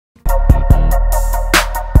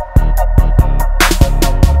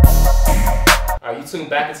tuned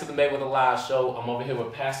back into the Mayweather Live show. I'm over here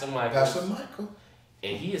with Pastor Michael. Pastor Michael.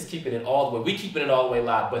 And he is keeping it all the way. We keeping it all the way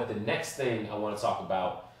live. But the next thing I want to talk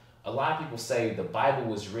about, a lot of people say the Bible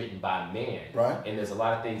was written by man. Right. And there's a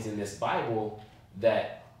lot of things in this Bible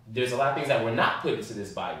there's a lot of things that were not put into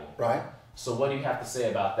this Bible. Right. So what do you have to say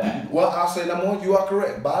about that? Well, I'll say number one, you are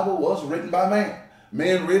correct. Bible was written by man.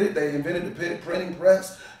 Men read it, they invented the printing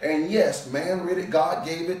press, and yes, man read it, God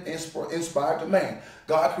gave it, inspired to man.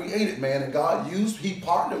 God created man, and he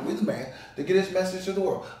partnered with man to get his message to the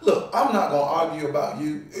world. Look, I'm not going to argue about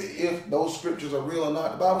you if those scriptures are real or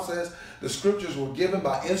not. The Bible says the scriptures were given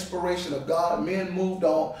by inspiration of God. Men moved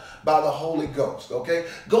on by the Holy Ghost, okay?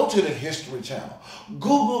 Go to the History Channel.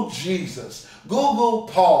 Google Jesus. Google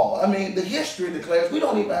Paul. I mean, the history declares we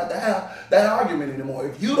don't even have to have that argument anymore.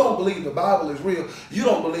 If you don't believe the Bible is real, you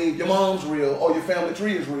don't believe your mom's real or your family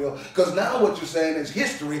tree is real, because now what you're saying is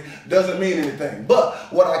history doesn't mean anything. But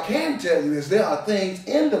what I can tell you is there are things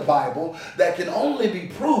in the Bible that can only be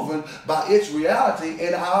proven by its reality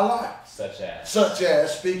in our life. Such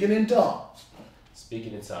as speaking in tongues.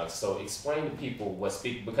 Speaking in tongues. So explain to people what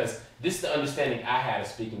because this is the understanding I had of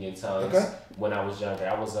speaking in tongues when I was younger.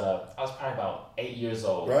 I was probably about 8 years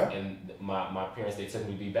old, right. And my parents, they took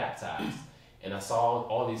me to be baptized. And I saw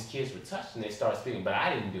all these kids were touched and they started speaking, but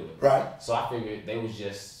I didn't do it. Right. So I figured they was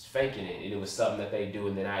just faking it, and it was something that they do,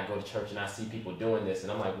 and then I go to church and I see people doing this,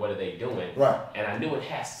 and I'm like, what are they doing? Right. And I knew it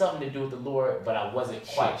had something to do with the Lord, but I wasn't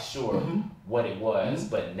quite sure what it was.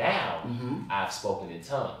 But now I've spoken in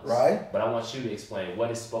tongues. Right. But I want you to explain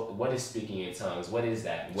what is speaking in tongues. What is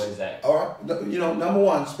that? What is that? All right. You know, number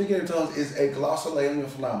one, speaking in tongues is a glossolalia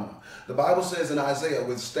phenomenon. The Bible says in Isaiah,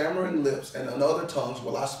 with stammering lips and in other tongues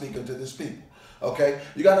will I speak unto this people. Okay,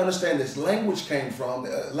 you got to understand this. Language came from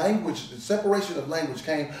the separation of language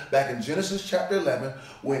came back in Genesis chapter 11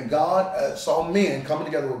 when God saw men coming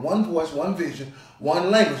together with one voice, one vision, one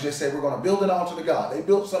language. They said, we're going to build an altar to God. They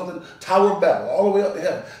built something, Tower of Babel, all the way up to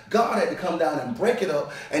heaven. God had to come down and break it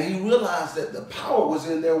up, and he realized that the power was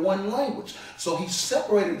in their one language. So he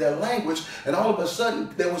separated their language, and all of a sudden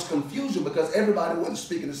there was confusion because everybody wasn't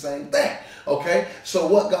speaking the same thing. Okay, so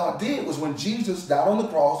what God did was when Jesus died on the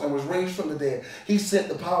cross and was raised from the dead, he sent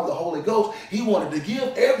the power of the Holy Ghost. He wanted to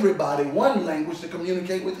give everybody one language to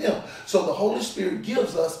communicate with him. So the Holy Spirit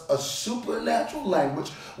gives us a supernatural language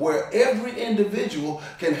where every individual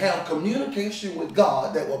can have communication with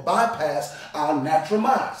God that will bypass our natural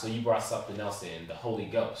mind. So you brought something else in, the Holy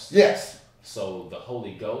Ghost. Yes. So the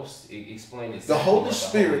Holy Ghost, explain it. The Holy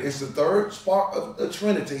Spirit is the third spark of the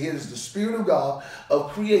Trinity. It is the Spirit of God of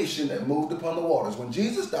creation that moved upon the waters. When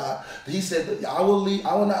Jesus died, he said that I will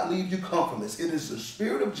not leave you comfortless. It is the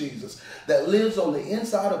Spirit of Jesus that lives on the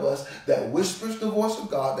inside of us, that whispers the voice of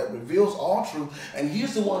God, that reveals all truth, and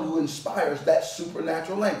he's the one who inspires that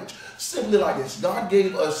supernatural language. Simply like this, God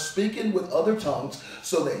gave us speaking with other tongues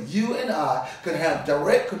so that you and I could have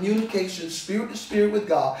direct communication, spirit to spirit with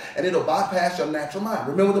God, and it'll bypass your natural mind.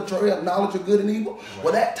 Remember the tree of knowledge of good and evil? Right.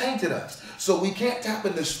 Well, that tainted us. So we can't tap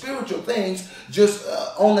into spiritual things just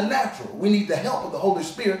on the natural. We need the help of the Holy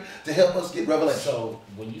Spirit to help us get revelation. So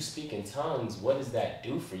when you speak in tongues, what does that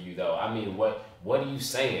do for you, though? I mean, what are you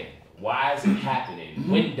saying? Why is it happening?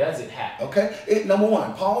 When does it happen? Okay, number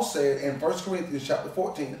one, Paul said in 1 Corinthians chapter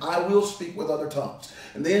 14, I will speak with other tongues.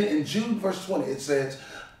 And then in Jude verse 20, it says,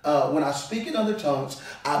 when I speak in other tongues,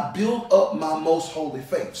 I build up my most holy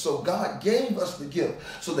faith. So God gave us the gift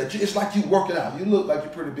so that it's like you working out. You look like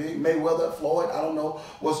you're pretty big, Mayweather, Floyd, I don't know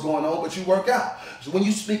what's going on, but you work out. So when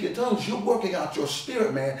you speak in tongues, you're working out your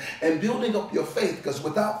spirit, man, and building up your faith, because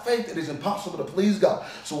without faith, it is impossible to please God.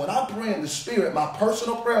 So when I pray in the spirit, my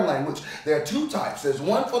personal prayer language, there are two types. There's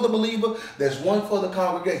one for the believer, there's one for the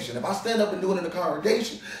congregation. If I stand up and do it in the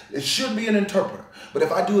congregation, it should be an interpreter. But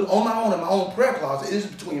if I do it on my own in my own prayer closet, it is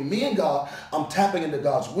between me and God. I'm tapping into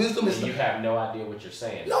God's wisdom. So you have no idea what you're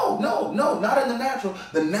saying. No, not in the natural.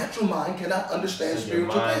 The natural mind cannot understand so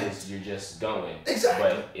spiritual your mind things. You're just going.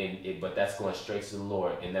 Exactly. But that's going straight to the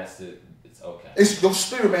Lord, and it's okay. It's your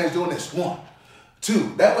spirit man's doing this. 1,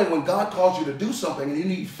 2. That way, when God calls you to do something and you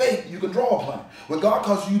need faith, you can draw upon it. When God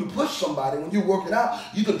calls you to push somebody, when you're working out,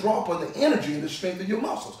 you can draw upon the energy and the strength of your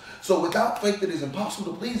muscles. So without faith, it is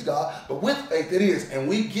impossible to please God, but with faith, it is. And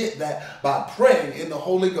we get that by praying in the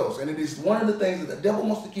Holy Ghost. And it is one of the things that the devil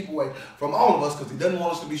wants to keep away from all of us because he doesn't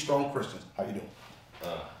want us to be strong Christians. How you doing?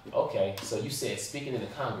 Okay, so you said speaking in the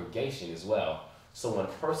congregation as well. So when a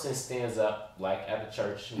person stands up, like at the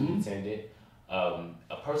church we attended,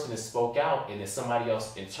 a person that spoke out and then somebody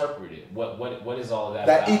else interpreted it. What is all of that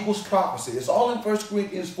That about? equals prophecy. It's all in 1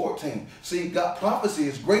 Corinthians 14. See, God, prophecy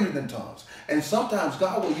is greater than tongues. And sometimes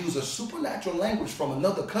God will use a supernatural language from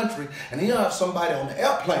another country, and he'll have somebody on the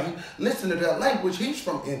airplane listen to that language. He's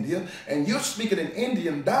from India, and you're speaking an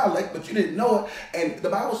Indian dialect, but you didn't know it. And the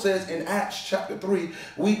Bible says in Acts chapter 3,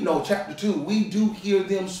 chapter 2, we do hear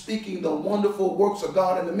them speaking the wonderful works of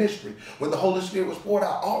God in the mystery. When the Holy Spirit was poured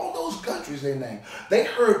out, all those countries they named, they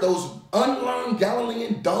heard those unlearned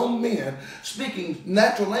Galilean dumb men speaking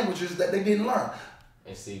natural languages that they didn't learn.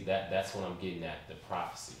 And see, that's what I'm getting at, the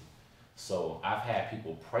prophecy. So I've had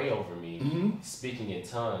people pray over me, speaking in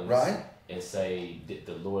tongues, right, and say,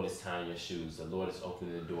 the Lord is tying your shoes, the Lord is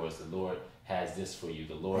opening the doors, the Lord has this for you,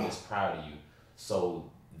 the Lord is proud of you.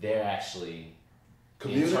 So they're actually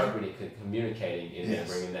communicating, and then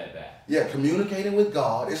bringing that back. Yeah, communicating with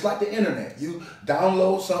God. It's like the internet. You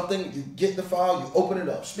download something, you get the file, you open it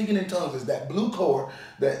up. Speaking in tongues is that blue cord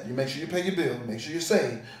that you make sure you pay your bill, make sure you're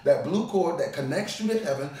saved. That blue cord that connects you to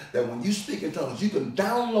heaven, that when you speak in tongues, you can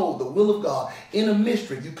download the will of God in a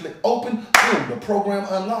mystery. You click open, boom, the program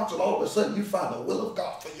unlocks, and all of a sudden you find the will of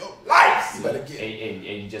God for your life. You better get it.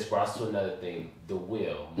 And you just brought us to another thing, the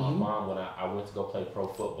will. My mom, when I went to go play pro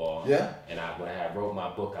football, and when I wrote my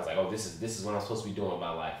book, I was like, oh, this is what I'm supposed to be doing with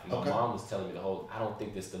my life. My mom was telling me I don't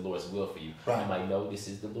think this is the Lord's will for you. Right. I'm like, no, this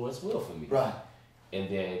is the Lord's will for me. Right. And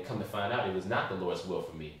then come to find out it was not the Lord's will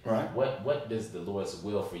for me. Right. What does the Lord's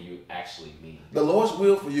will for you actually mean? The Lord's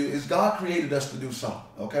will for you is God created us to do something,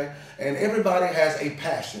 okay? And everybody has a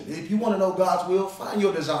passion. If you want to know God's will, find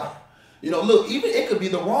your desire. You know, look, even it could be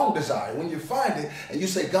the wrong desire. When you find it and you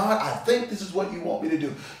say, God, I think this is what you want me to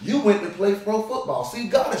do. You went to play pro football. See,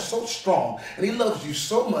 God is so strong and he loves you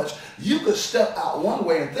so much. You could step out one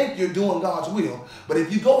way and think you're doing God's will. But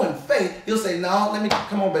if you go in faith, he'll say, no,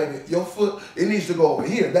 come on, baby. Your foot, it needs to go over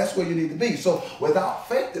here. That's where you need to be. So without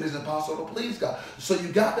faith, it is impossible to please God. So you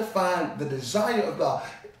got to find the desire of God.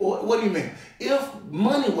 What do you mean? If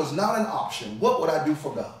money was not an option, what would I do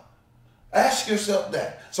for God? Ask yourself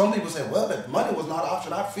that. Some people say, well, if money was not an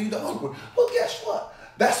option, I'd feed the hungry. Well, guess what?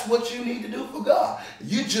 That's what you need to do for God.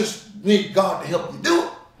 You just need God to help you do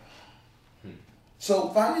it. So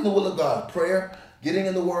finding the will of God, prayer, getting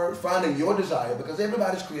in the word, finding your desire, because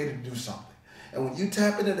everybody's created to do something. And when you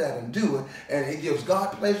tap into that and do it, and it gives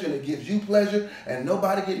God pleasure and it gives you pleasure, and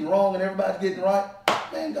nobody getting wrong and everybody getting right,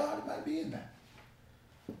 man, God might be in that.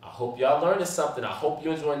 I hope y'all learned something. I hope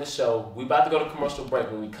you're enjoying the show. We're about to go to commercial break.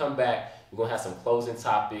 When we come back, we're going to have some closing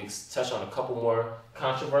topics, touch on a couple more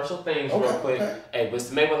controversial things real quick. Hey, but it's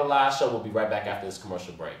the Mayweather Live Show. We'll be right back after this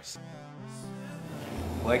commercial break.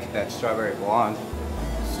 Like that strawberry blonde.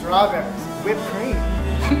 Strawberries, whipped cream.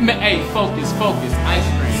 Hey, focus, ice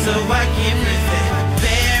cream. So I give it that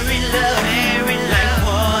very like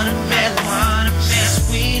watermelon,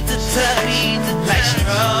 sweet to touch, like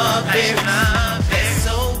strawberries.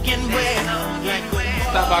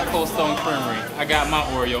 Stop by Cold Stone Creamery. I got my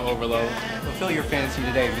Oreo overload. Fulfill your fantasy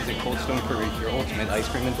today. Visit Cold Stone Creamery, your ultimate ice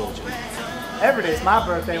cream indulgence. Every day is my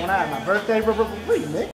birthday when I have my birthday remix.